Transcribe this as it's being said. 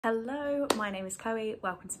Hello, my name is Chloe.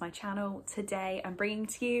 Welcome to my channel. Today I'm bringing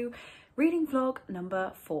to you reading vlog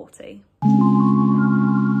number 40.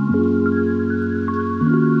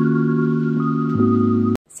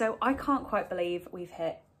 So I can't quite believe we've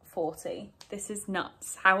hit 40. This is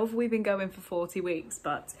nuts. How have we been going for 40 weeks?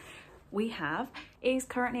 But we have. It is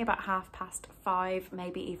currently about 5:30,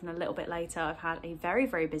 maybe even a little bit later. I've had a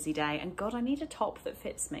very busy day and God, I need a top that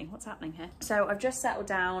fits me. What's happening here? So I've just settled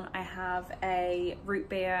down. I have a root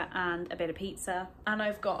beer and a bit of pizza, and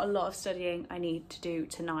I've got a lot of studying I need to do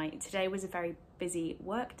tonight. Today was a very busy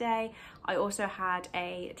work day. I also had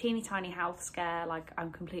a teeny tiny health scare. Like,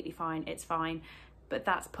 I'm completely fine, it's fine, but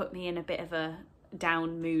that's put me in a bit of a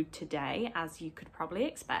down mood today, as you could probably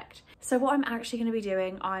expect. So what I'm actually going to be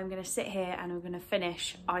doing, I'm going to sit here and I'm going to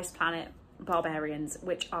finish Ice Planet Barbarians,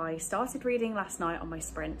 which I started reading last night on my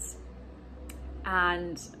sprints,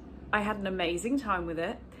 and I had an amazing time with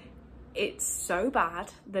it. It's so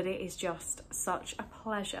bad that it is just such a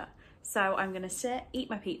pleasure. So I'm going to sit, eat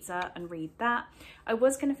my pizza and read that. I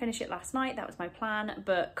was going to finish it last night, that was my plan,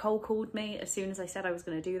 but Cole called me as soon as I said I was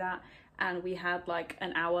going to do that, and we had like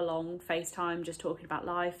an hour-long FaceTime just talking about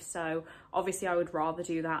life. So obviously I would rather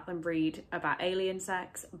do that than read about alien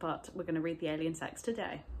sex, but we're going to read the alien sex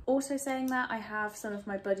today. Also saying that, I have some of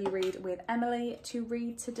my buddy read with Emily to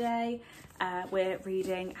read today. We're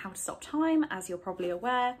reading How to Stop Time, as you're probably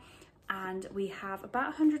aware, and we have about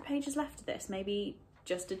 100 pages left of this, maybe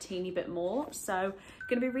just a teeny bit more. So I'm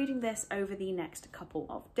going to be reading this over the next couple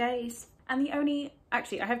of days. And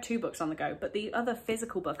actually I have two books on the go, but the other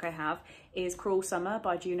physical book I have is Cruel Summer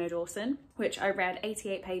by Juno Dawson, which I read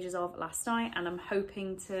 88 pages of last night, and I'm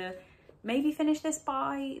hoping to maybe finish this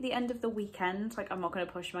by the end of the weekend. Like, I'm not going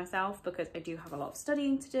to push myself because I do have a lot of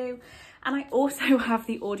studying to do. And I also have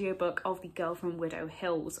the audiobook of The Girl from Widow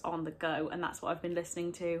Hills on the go, and that's what I've been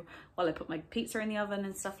listening to while I put my pizza in the oven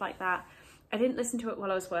and stuff like that. I didn't listen to it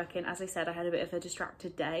while I was working. As I said, I had a bit of a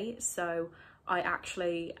distracted day, so I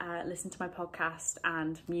actually listened to my podcast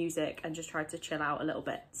and music and just tried to chill out a little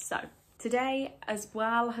bit. So today as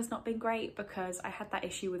well has not been great because I had that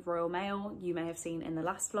issue with Royal Mail, you may have seen in the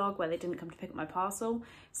last vlog, where they didn't come to pick up my parcel.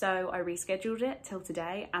 So I rescheduled it till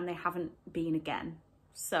today and they haven't been again.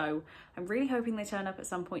 So I'm really hoping they turn up at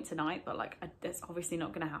some point tonight, but like, that's obviously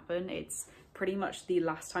not going to happen. It's pretty much the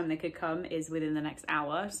last time they could come is within the next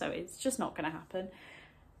hour, so it's just not going to happen.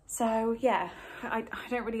 So yeah, I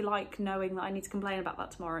don't really like knowing that I need to complain about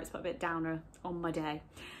that tomorrow. It's put a bit downer on my day.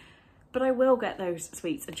 But I will get those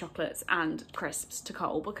sweets and chocolates and crisps to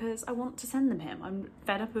Cole because I want to send them him. I'm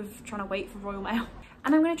fed up of trying to wait for Royal Mail.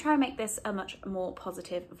 And I'm going to try and make this a much more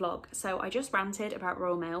positive vlog. So I just ranted about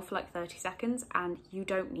Royal Mail for like 30 seconds and you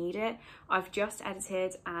don't need it. I've just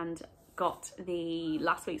edited and got the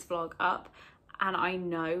last week's vlog up, and I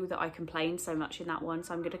know that I complained so much in that one,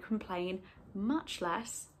 so I'm going to complain much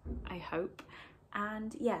less, I hope.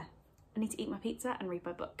 And yeah, I need to eat my pizza and read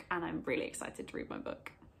my book, and I'm really excited to read my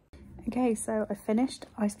book. Okay, so I finished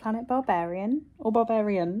Ice Planet Barbarian, or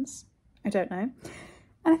Barbarians, I don't know.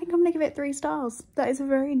 And I think I'm gonna give it 3 stars. That is a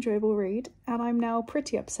very enjoyable read, and I'm now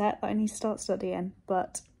pretty upset that I need to start studying,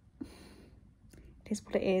 but it is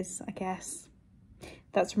what it is, I guess.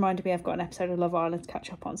 That's reminded me I've got an episode of Love Island to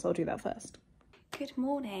catch up on, so I'll do that first. Good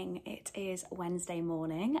morning, it is Wednesday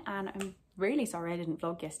morning, and I'm really sorry I didn't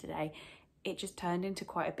vlog yesterday. It just turned into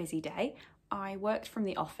quite a busy day. I worked from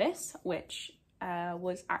the office, which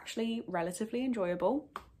was actually relatively enjoyable.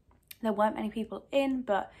 There weren't many people in,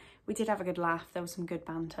 but we did have a good laugh. There was some good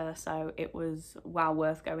banter, so it was well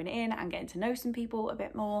worth going in and getting to know some people a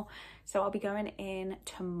bit more. So I'll be going in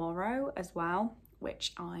tomorrow as well,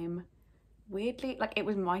 which I'm weirdly, like, it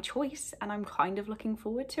was my choice and I'm kind of looking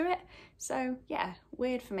forward to it. So yeah,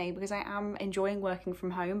 weird for me because I am enjoying working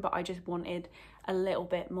from home, but I just wanted a little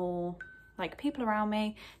bit more like people around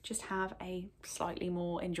me, just have a slightly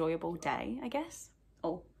more enjoyable day, I guess.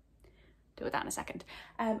 Oh, deal with that in a second.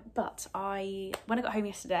 But when I got home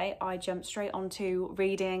yesterday, I jumped straight onto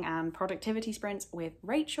reading and productivity sprints with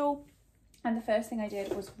Rachel. And the first thing I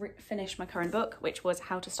did was finish my current book, which was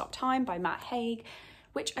How to Stop Time by Matt Haig,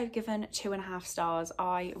 which I've given 2.5 stars.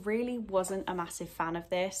 I really wasn't a massive fan of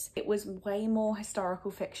this. It was way more historical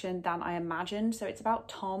fiction than I imagined. So it's about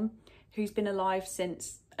Tom, who's been alive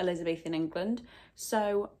since Elizabethan England.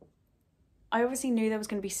 So I obviously knew there was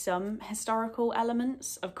going to be some historical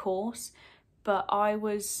elements, of course, but I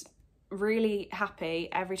was really happy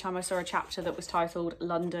every time I saw a chapter that was titled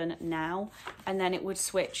London Now, and then it would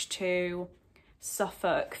switch to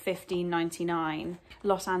Suffolk 1599,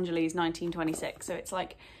 Los Angeles 1926. So it's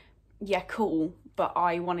like, yeah, cool, but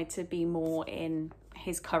I wanted to be more in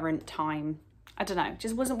his current time I don't know,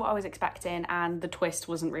 just wasn't what I was expecting, and the twist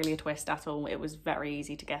wasn't really a twist at all. It was very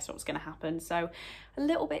easy to guess what was going to happen. So a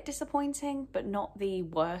little bit disappointing, but not the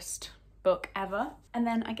worst book ever. And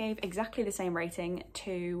then I gave exactly the same rating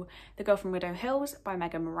to The Girl from Widow Hills by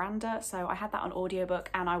Megan Miranda. So I had that on audiobook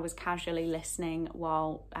and I was casually listening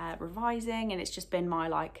while revising, and it's just been my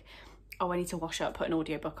like, oh, I need to wash up, put an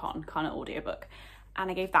audiobook on kind of audiobook. And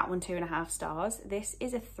I gave that one 2.5 stars. This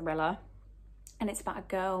is a thriller, and it's about a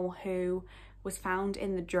girl who was found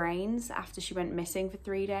in the drains after she went missing for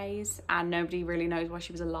 3 days, and nobody really knows why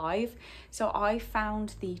she was alive. So I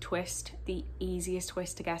found the twist the easiest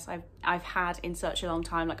twist to guess I've had in such a long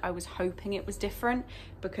time. Like, I was hoping it was different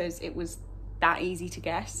because it was that easy to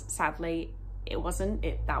guess. Sadly, it wasn't.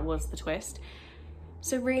 That was the twist.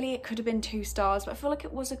 So really it could have been 2 stars, but I feel like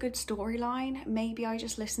it was a good storyline. Maybe I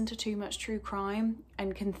just listened to too much true crime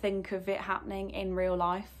and can think of it happening in real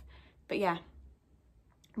life. But yeah,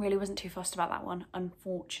 really wasn't too fussed about that one,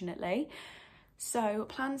 unfortunately. So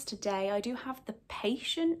plans today, I do have The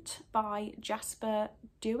Patient by Jasper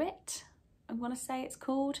Dewitt, I want to say it's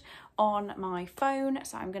called, on my phone.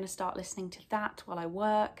 So I'm going to start listening to that while I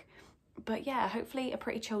work. But yeah, hopefully a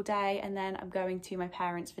pretty chill day, and then I'm going to my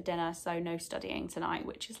parents for dinner, so no studying tonight,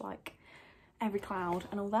 which is like every cloud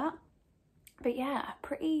and all that. But yeah, a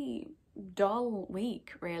pretty dull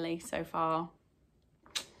week really so far.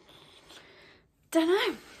 Don't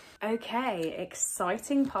know. Okay,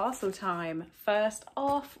 exciting parcel time. First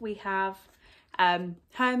off, we have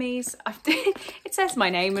Hermes. It says my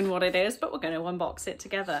name and what it is, but we're going to unbox it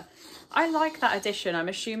together. I like that edition. I'm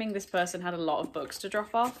assuming this person had a lot of books to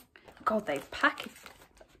drop off. God, they've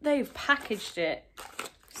packaged it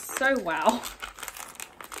so well.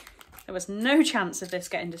 There was no chance of this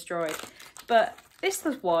getting destroyed. But this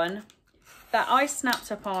was one that I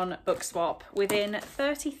snapped up on BookSwap within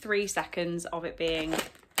 33 seconds of it being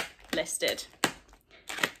listed.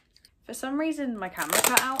 For some reason my camera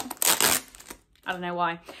cut out. I don't know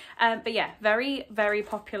why. But yeah, very, very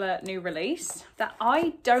popular new release that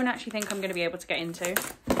I don't actually think I'm going to be able to get into.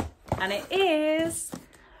 And it is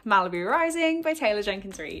Malibu Rising by Taylor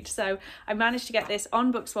Jenkins Reid. So I managed to get this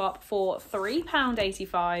on BookSwap for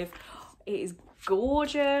 £3.85. It is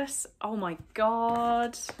gorgeous. Oh my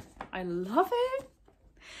God. I love it.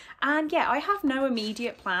 And yeah, I have no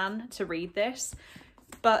immediate plan to read this,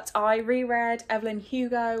 but I reread Evelyn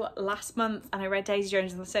Hugo last month and I read Daisy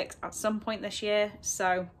Jones and the Six at some point this year.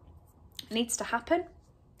 So it needs to happen.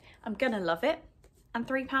 I'm gonna love it. And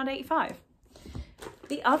 £3.85.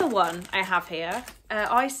 The other one I have here,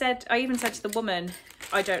 I even said to the woman,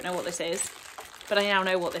 I don't know what this is, but I now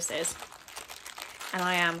know what this is. And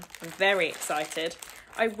I am very excited.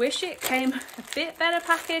 I wish it came a bit better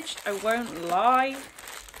packaged, I won't lie.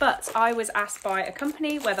 But I was asked by a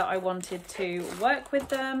company whether I wanted to work with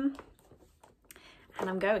them, and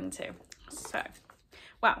I'm going to. So,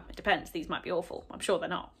 well, it depends. These might be awful. I'm sure they're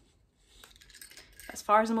not. As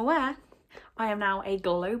far as I'm aware, I am now a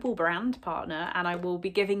global brand partner, and I will be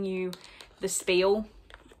giving you the spiel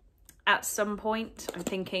at some point. I'm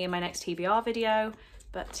thinking in my next TBR video,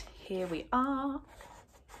 but here we are.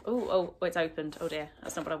 Oh, it's opened. Oh dear,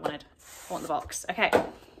 that's not what I wanted. I want the box. Okay,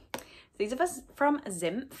 these are from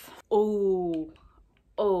Zinth.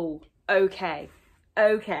 Okay.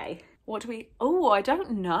 What do we, I don't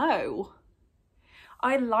know.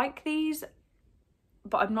 I like these,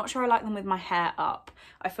 but I'm not sure I like them with my hair up.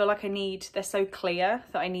 I feel like they're so clear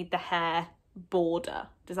that I need the hair border.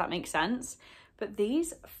 Does that make sense? But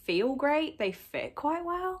these feel great. They fit quite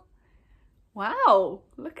well. Wow,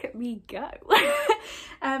 look at me go.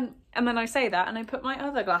 And then I say that and I put my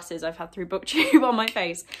other glasses I've had through BookTube on my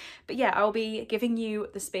face. But yeah, I'll be giving you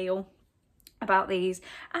the spiel about these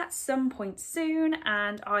at some point soon,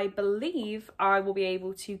 and I believe I will be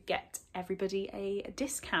able to get everybody a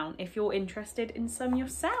discount if you're interested in some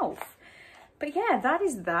yourself. But yeah, that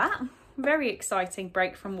is that. Very exciting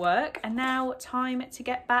break from work, and now time to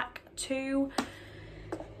get back to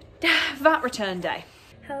VAT return day.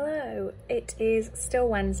 Hello, it is still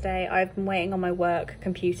Wednesday. I've been waiting on my work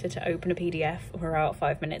computer to open a PDF. We're out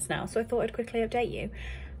 5 minutes now, so I thought I'd quickly update you.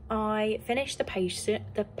 I finished The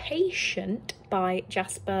Patient by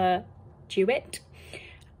Jasper Dewitt,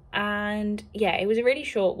 and yeah, it was a really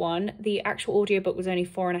short one. The actual audiobook was only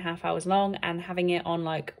 4.5 hours long, and having it on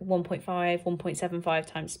like 1.75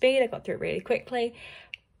 times speed, I got through it really quickly,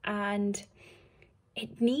 and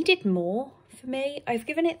it needed more for me. I've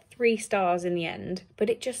given it 3 stars in the end, but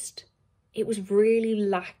it was really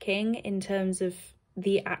lacking in terms of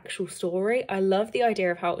the actual story. I love the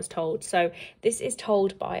idea of how it was told. So this is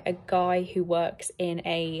told by a guy who works in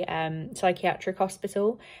a psychiatric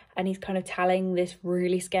hospital, and he's kind of telling this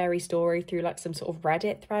really scary story through like some sort of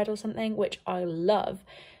Reddit thread or something, which I love.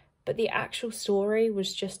 But the actual story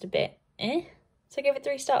was just a bit so give it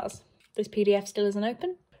 3 stars. This PDF still isn't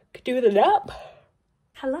open. Could do with a nap.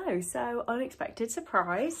 Hello, so unexpected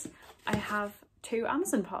surprise. I have 2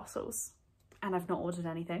 Amazon parcels and I've not ordered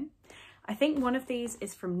anything. I think one of these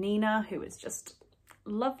is from Nina, who is just a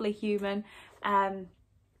lovely human. But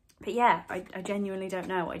yeah, I genuinely don't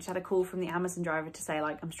know. I just had a call from the Amazon driver to say,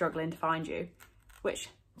 like, I'm struggling to find you, which,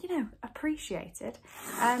 you know, appreciated.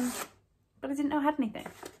 But I didn't know I had anything.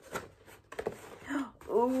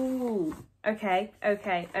 Ooh, okay.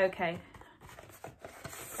 Right,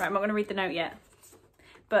 I'm not going to read the note yet.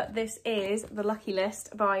 But this is The Lucky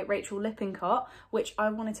List by Rachel Lippincott, which I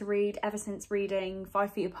wanted to read ever since reading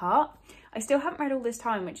 5 Feet Apart. I still haven't read All This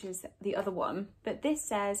Time, which is the other one. But this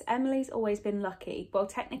says, Emily's always been lucky. Well,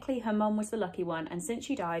 technically her mum was the lucky one, and since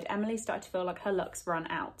she died, Emily started to feel like her luck's run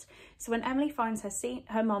out. So when Emily finds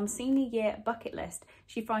her mum's senior year bucket list,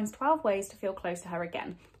 she finds 12 ways to feel close to her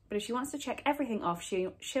again. But if she wants to check everything off,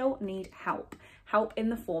 she'll need help. Help in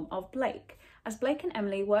the form of Blake. As Blake and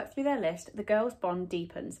Emily work through their list, the girls' bond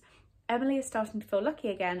deepens. Emily is starting to feel lucky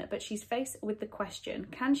again, but she's faced with the question,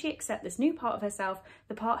 can she accept this new part of herself,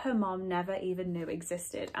 the part her mom never even knew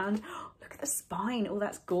existed? And look at the spine. Oh,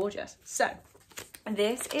 that's gorgeous. So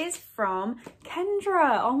this is from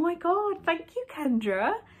Kendra. Oh my God. Thank you,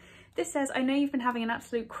 Kendra. This says, I know you've been having an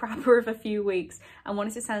absolute crapper of a few weeks and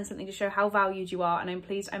wanted to send something to show how valued you are, and I'm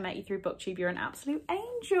pleased I met you through BookTube. You're an absolute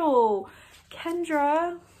angel.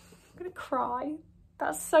 Kendra, I'm gonna cry.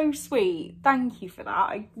 That's so sweet. Thank you for that.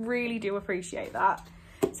 I really do appreciate that.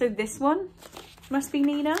 So this one must be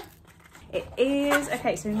Nina. It is.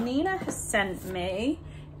 Okay, so Nina has sent me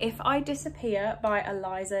If I Disappear by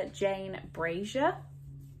Eliza Jane Brazier.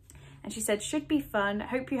 And she said, should be fun.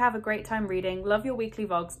 Hope you have a great time reading. Love your weekly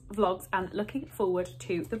vlogs and looking forward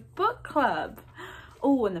to the book club.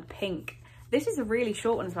 Oh, and the pink. This is a really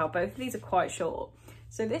short one as well. Both of these are quite short.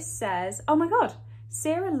 So this says, oh my God.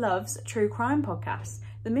 Sarah loves true crime podcasts.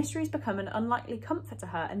 The mysteries become an unlikely comfort to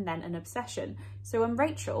her and then an obsession. So when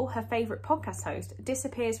Rachel, her favourite podcast host,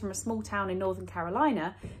 disappears from a small town in Northern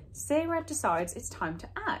Carolina, Sarah decides it's time to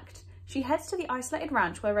act. She heads to the isolated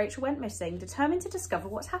ranch where Rachel went missing, determined to discover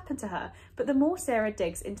what's happened to her. But the more Sarah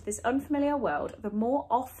digs into this unfamiliar world, the more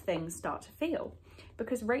off things start to feel.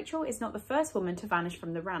 Because Rachel is not the first woman to vanish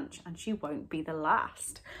from the ranch, and she won't be the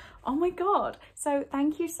last. Oh my God. So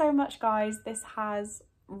thank you so much, guys. This has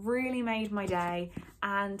really made my day.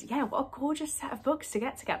 And yeah, what a gorgeous set of books to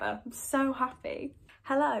get together. I'm so happy.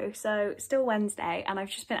 Hello, so still Wednesday, and I've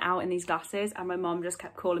just been out in these glasses, and my mum just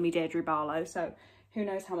kept calling me Deirdre Barlow, so who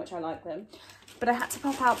knows how much I like them. But I had to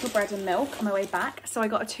pop out for bread and milk on my way back, so I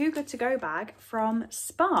got a Too Good To Go bag from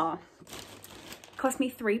Spar. Cost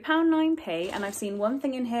me £3.09, and I've seen one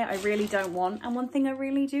thing in here I really don't want and one thing I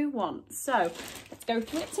really do want. So let's go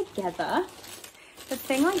through it together. The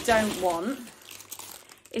thing I don't want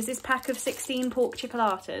is this pack of 16 pork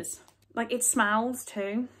chipolatas. Like, it smells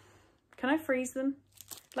too. Can I freeze them?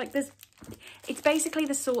 Like, it's basically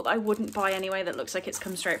the sort that I wouldn't buy anyway, that looks like it's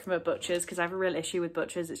come straight from a butcher's, because I have a real issue with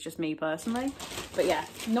butchers. It's just me personally. But yeah,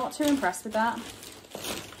 not too impressed with that.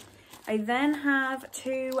 I then have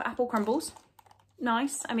 2 apple crumbles.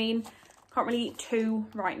 Nice. I mean, can't really eat 2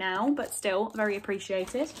 right now, but still very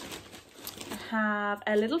appreciated. I have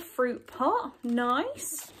a little fruit pot.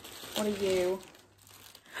 Nice. What are you?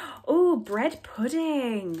 Oh, bread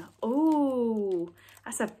pudding. Oh,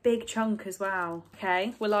 that's a big chunk as well.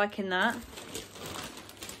 Okay, we're liking that.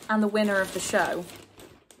 And the winner of the show,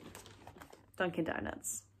 Dunkin'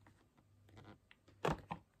 Donuts.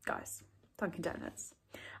 Guys, Dunkin' Donuts.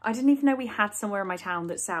 I didn't even know we had somewhere in my town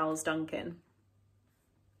that sells Dunkin'.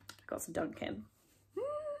 Got some Dunkin'.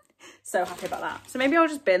 So happy about that. So maybe I'll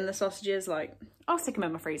just bin the sausages, like, I'll stick them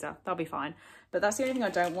in my freezer. That'll be fine. But that's the only thing I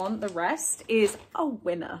don't want. The rest is a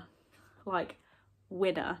winner. Like,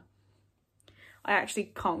 winner. I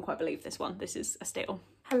actually can't quite believe this one. This is a steal.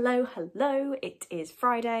 Hello, hello. It is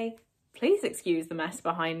Friday. Please excuse the mess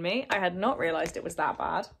behind me. I had not realised it was that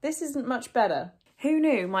bad. This isn't much better. Who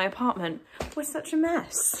knew my apartment was such a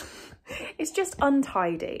mess? It's just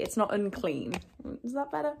untidy. It's not unclean. Is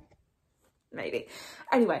that better? Maybe.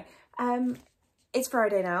 Anyway, it's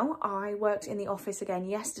Friday now. I worked in the office again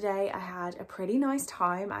yesterday. I had a pretty nice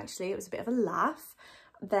time, actually. It was a bit of a laugh.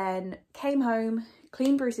 Then came home,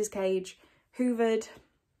 cleaned Bruce's cage, hoovered,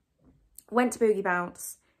 went to Boogie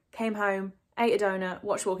Bounce, came home, ate a donut,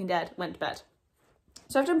 watched Walking Dead, went to bed.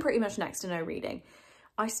 So I've done pretty much next to no reading.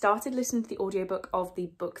 I started listening to the audiobook of The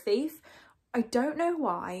Book Thief. I don't know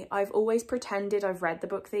why. I've always pretended I've read The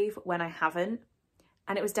Book Thief when I haven't.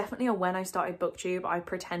 And it was definitely when I started BookTube, I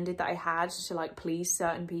pretended that I had to like please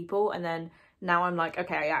certain people. And then now I'm like,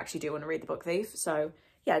 okay, I actually do want to read The Book Thief. So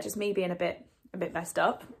yeah, just me being a bit messed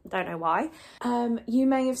up. Don't know why. You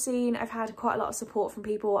may have seen I've had quite a lot of support from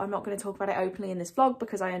people. I'm not going to talk about it openly in this vlog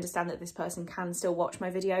because I understand that this person can still watch my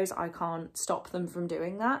videos. I can't stop them from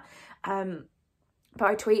doing that. But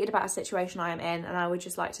I tweeted about a situation I am in, and I would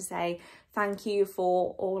just like to say thank you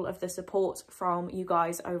for all of the support from you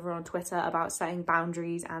guys over on Twitter about setting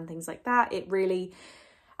boundaries and things like that. It really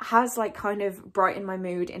has like kind of brightened my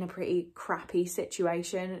mood in a pretty crappy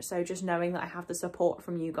situation. So just knowing that I have the support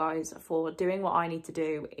from you guys for doing what I need to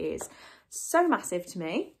do is so massive to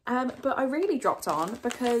me. But I really dropped on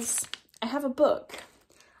because I have a book,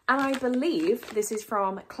 and I believe this is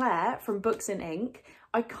from Claire from Books in Ink.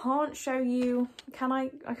 I can't show you, can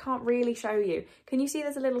I? I can't really show you. Can you see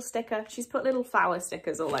there's a little sticker? She's put little flower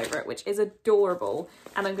stickers all over it, which is adorable.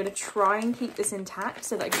 And I'm going to try and keep this intact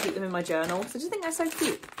so that I can keep them in my journal. So I just think they're so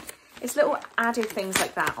cute. It's little added things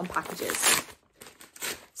like that on packages.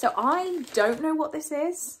 So I don't know what this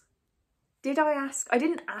is. Did I ask? I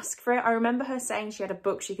didn't ask for it. I remember her saying she had a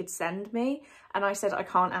book she could send me. And I said, I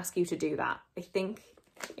can't ask you to do that. I think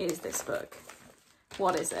it is this book.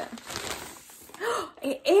 What is it?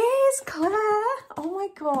 It is Claire. Oh my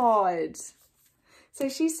God. So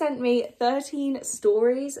she sent me 13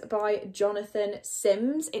 stories by Jonathan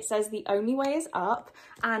Sims. It says The Only Way Is Up.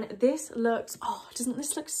 And this looks, oh, doesn't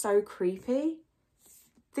this look so creepy?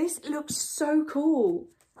 This looks so cool.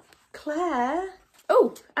 Claire.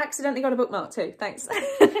 Oh, accidentally got a bookmark too. Thanks.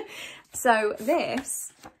 So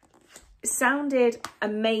this sounded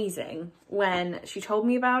amazing when she told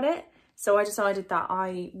me about it. So I decided that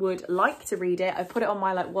I would like to read it. I put it on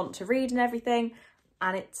my like want to read and everything,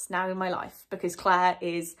 and it's now in my life because Claire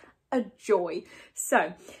is a joy.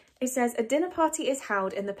 So it says, a dinner party is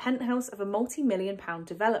held in the penthouse of a multi-million-pound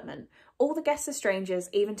development. All the guests are strangers,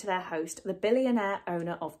 even to their host, the billionaire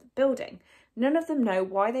owner of the building. None of them know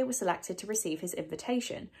why they were selected to receive his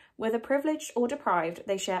invitation. Whether privileged or deprived,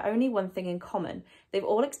 they share only one thing in common. They've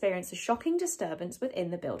all experienced a shocking disturbance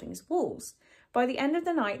within the building's walls. By the end of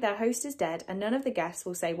the night, their host is dead and none of the guests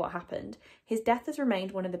will say what happened. His death has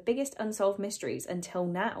remained one of the biggest unsolved mysteries until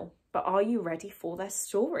now. But are you ready for their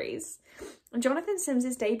stories? Jonathan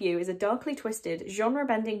Sims's debut is a darkly twisted,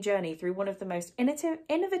 genre-bending journey through one of the most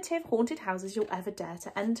innovative haunted houses you'll ever dare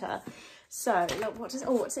to enter. So, look,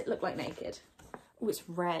 what's it look like naked? Oh, it's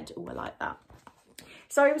red. Oh, I like that.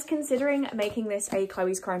 So I was considering making this a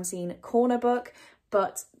Chloe's Crime Scene corner book,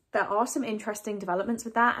 but there are some interesting developments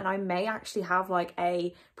with that, and I may actually have like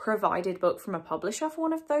a provided book from a publisher for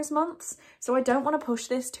one of those months. So I don't want to push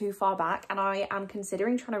this too far back, and I am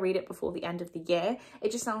considering trying to read it before the end of the year.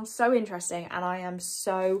 It just sounds so interesting, and I am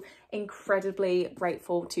so incredibly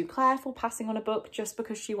grateful to Claire for passing on a book just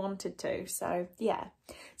because she wanted to. So yeah,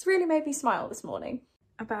 it's really made me smile this morning.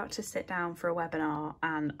 About to sit down for a webinar,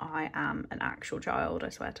 and I am an actual child, I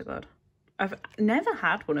swear to God. I've never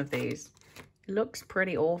had one of these. Looks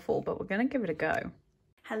pretty awful, but we're gonna give it a go.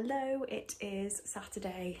 Hello, it is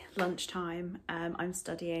Saturday lunchtime. I'm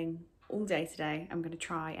studying all day today. I'm gonna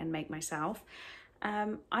try and make myself.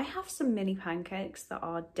 I have some mini pancakes that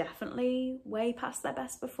are definitely way past their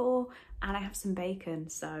best before, and I have some bacon,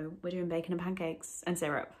 so we're doing bacon and pancakes and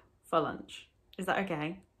syrup for lunch. Is that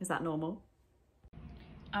okay? Is that normal?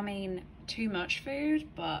 I mean, too much food,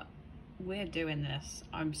 but we're doing this.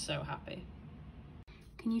 I'm so happy.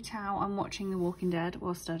 Can you tell I'm watching The Walking Dead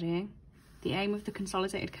while studying? The aim of the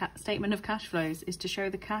consolidated statement of cash flows is to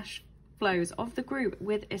show the cash flows of the group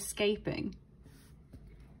with escaping.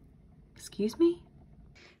 Excuse me?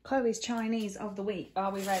 Chloe's Chinese of the week.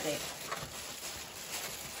 Are we ready?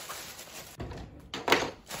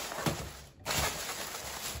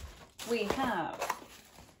 We have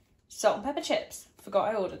salt and pepper chips.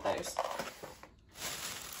 Forgot I ordered those.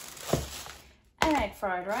 Egg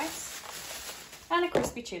fried rice. And a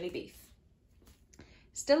crispy chili beef.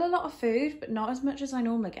 Still a lot of food, but not as much as I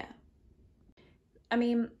normally get. I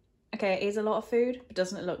mean, okay, it is a lot of food, but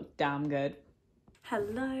doesn't it look damn good?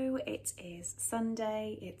 Hello, it is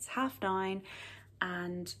Sunday, it's 9:30,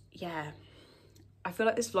 and yeah, I feel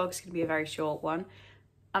like this vlog's gonna be a very short one,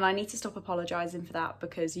 and I need to stop apologising for that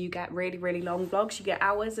because you get really, really long vlogs. You get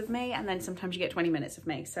hours of me, and then sometimes you get 20 minutes of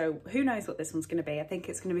me, so who knows what this one's gonna be. I think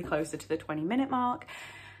it's gonna be closer to the 20-minute mark.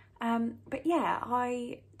 But yeah,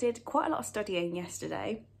 I did quite a lot of studying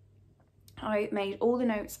yesterday. I made all the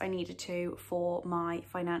notes I needed to for my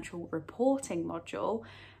financial reporting module.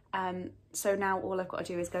 So now all I've got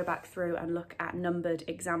to do is go back through and look at numbered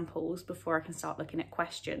examples before I can start looking at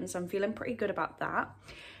questions. So I'm feeling pretty good about that.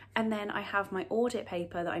 And then I have my audit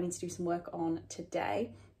paper that I need to do some work on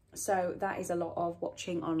today. So that is a lot of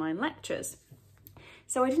watching online lectures.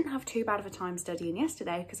 So I didn't have too bad of a time studying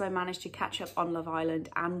yesterday because I managed to catch up on Love Island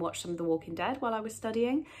and watch some of The Walking Dead while I was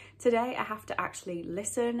studying. Today I have to actually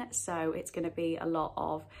listen, so it's going to be a lot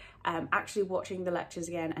of actually watching the lectures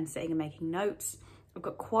again and sitting and making notes. I've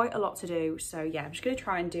got quite a lot to do, so yeah, I'm just going to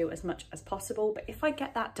try and do as much as possible. But if I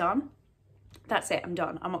get that done, that's it, I'm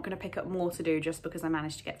done. I'm not going to pick up more to do just because I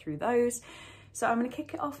managed to get through those. So I'm going to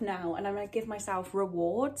kick it off now, and I'm going to give myself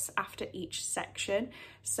rewards after each section.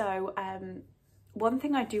 So one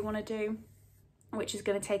thing I do want to do, which is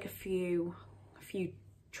going to take a few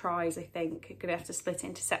tries, I think, I'm going to have to split it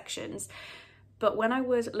into sections. But when I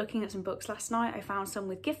was looking at some books last night, I found some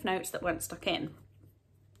with gift notes that weren't stuck in.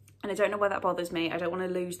 And I don't know why that bothers me. I don't want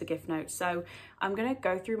to lose the gift notes. So I'm going to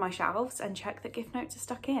go through my shelves and check that gift notes are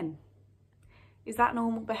stuck in. Is that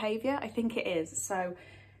normal behaviour? I think it is. So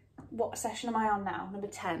what session am I on now? Number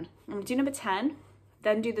 10. I'm going to do number 10.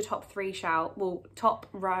 Then do the top top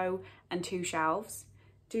row and 2 shelves.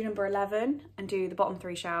 Do number 11 and do the bottom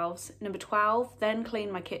 3 shelves. Number 12, then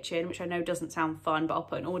clean my kitchen, which I know doesn't sound fun, but I'll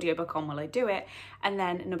put an audiobook on while I do it. And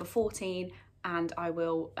then number 14, and I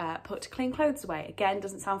will put clean clothes away. Again,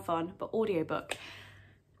 doesn't sound fun, but audiobook.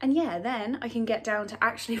 And yeah, then I can get down to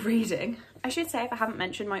actually reading. I should say, if I haven't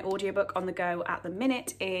mentioned, my audiobook on the go at the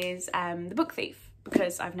minute is The Book Thief,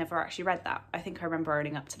 because I've never actually read that. I think I remember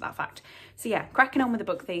owning up to that fact. So yeah, cracking on with The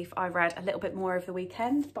Book Thief. I read a little bit more over the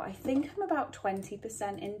weekend, but I think I'm about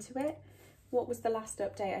 20% into it. What was the last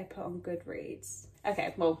update I put on Goodreads?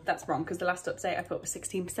 Okay, well, that's wrong, because the last update I put was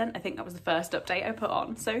 16%. I think that was the first update I put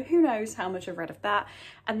on. So who knows how much I've read of that.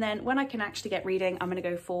 And then when I can actually get reading, I'm going to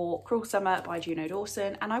go for Cruel Summer by Juno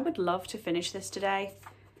Dawson. And I would love to finish this today.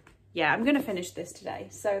 Yeah, I'm going to finish this today.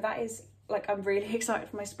 So that is, like, I'm really excited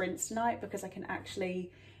for my sprints tonight because I can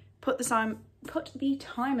actually put the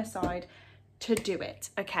time aside to do it.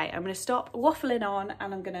 Okay, I'm going to stop waffling on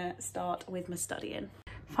and I'm going to start with my studying.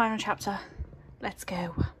 Final chapter. Let's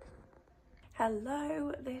go.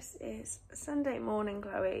 Hello, this is Sunday morning,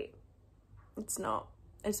 Chloe. It's not,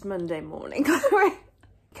 it's Monday morning, Chloe.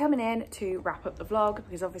 Coming in to wrap up the vlog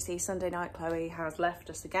because obviously Sunday night Chloe has left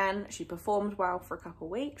us again. She performed well for a couple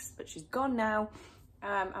of weeks, but she's gone now.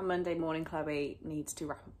 And Monday morning Chloe needs to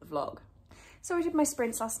wrap up the vlog. So I did my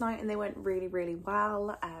sprints last night and they went really, really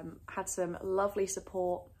well. Had some lovely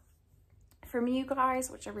support from you guys,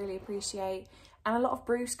 which I really appreciate. And a lot of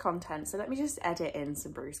Bruce content, so let me just edit in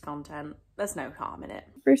some Bruce content. There's no harm in it.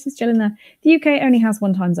 Bruce is chilling there. The UK only has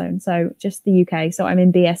one time zone, so just the UK. So I'm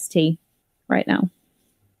in BST right now.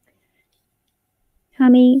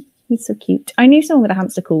 Hammy, he's so cute. I knew someone with a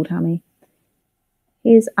hamster called Hammy.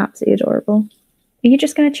 He is absolutely adorable. Are you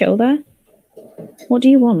just going to chill there? What do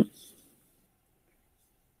you want?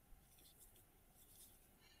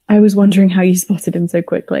 I was wondering how you spotted him so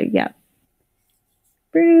quickly. Yeah.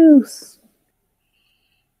 Bruce.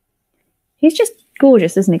 He's just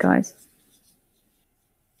gorgeous, isn't he, guys?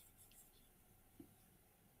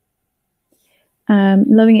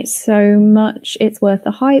 Loving it so much. It's worth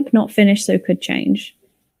the hype. Not finished, so could change.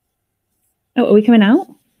 Oh, are we coming out?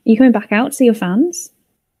 Are you coming back out to see your fans?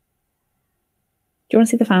 Do you want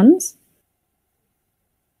to see the fans?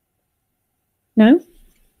 No?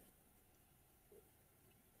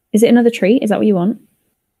 Is it another treat? Is that what you want?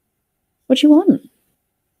 What do you want?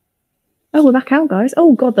 Oh, we're back out, guys.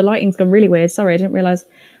 Oh, God, the lighting's gone really weird. Sorry, I didn't realise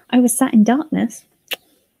I was sat in darkness.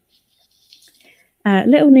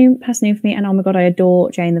 Little new past new for me, and oh my God, I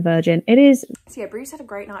adore Jane the Virgin. It is. So yeah, Bruce had a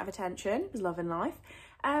great night of attention. Was loving life.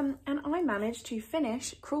 And I managed to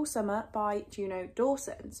finish Cruel Summer by Juno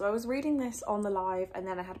Dawson. So I was reading this on the live and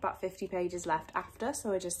then I had about 50 pages left after,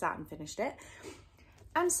 so I just sat and finished it.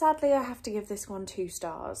 And sadly, I have to give this one 2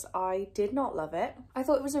 stars. I did not love it. I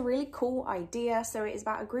thought it was a really cool idea. So it is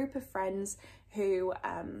about a group of friends who,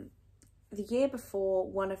 the year before,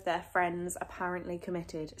 one of their friends apparently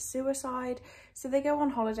committed suicide. So they go on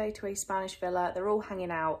holiday to a Spanish villa. They're all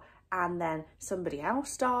hanging out and then somebody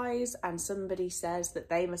else dies and somebody says that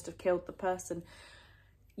they must have killed the person.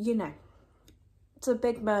 You know, it's a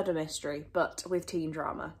big murder mystery, but with teen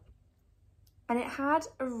drama. And it had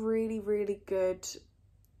a really, really good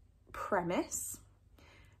premise,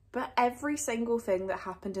 but every single thing that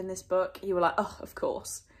happened in this book you were like, oh, of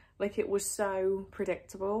course. Like, it was so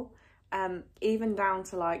predictable. Even down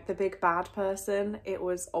to like the big bad person, it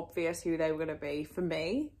was obvious who they were going to be for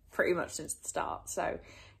me pretty much since the start. So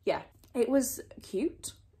yeah, it was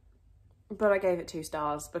cute, but I gave it 2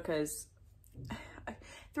 stars because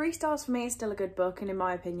 3 stars for me is still a good book, and in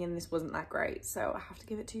my opinion this wasn't that great, so I have to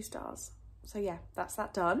give it 2 stars. So yeah, that's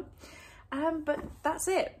that done. But that's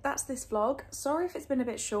it, that's this vlog. Sorry if it's been a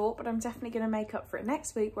bit short, but I'm definitely going to make up for it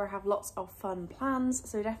next week where I have lots of fun plans,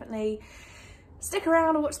 so definitely stick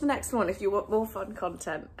around and watch the next one if you want more fun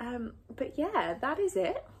content. But yeah, that is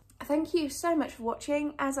it. Thank you so much for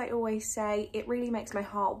watching. As I always say, it really makes my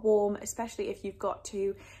heart warm, especially if you've got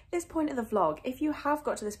to this point of the vlog. If you have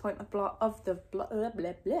got to this point of the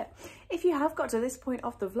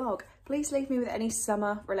vlog, please leave me with any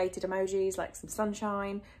summer related emojis, like some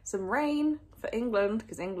sunshine, some rain for England,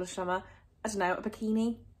 because English summer, I don't know, a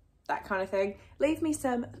bikini, that kind of thing. Leave me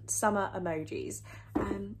some summer emojis.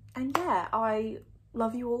 And yeah, I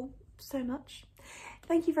love you all so much.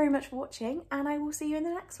 Thank you very much for watching, and I will see you in the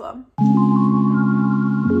next one.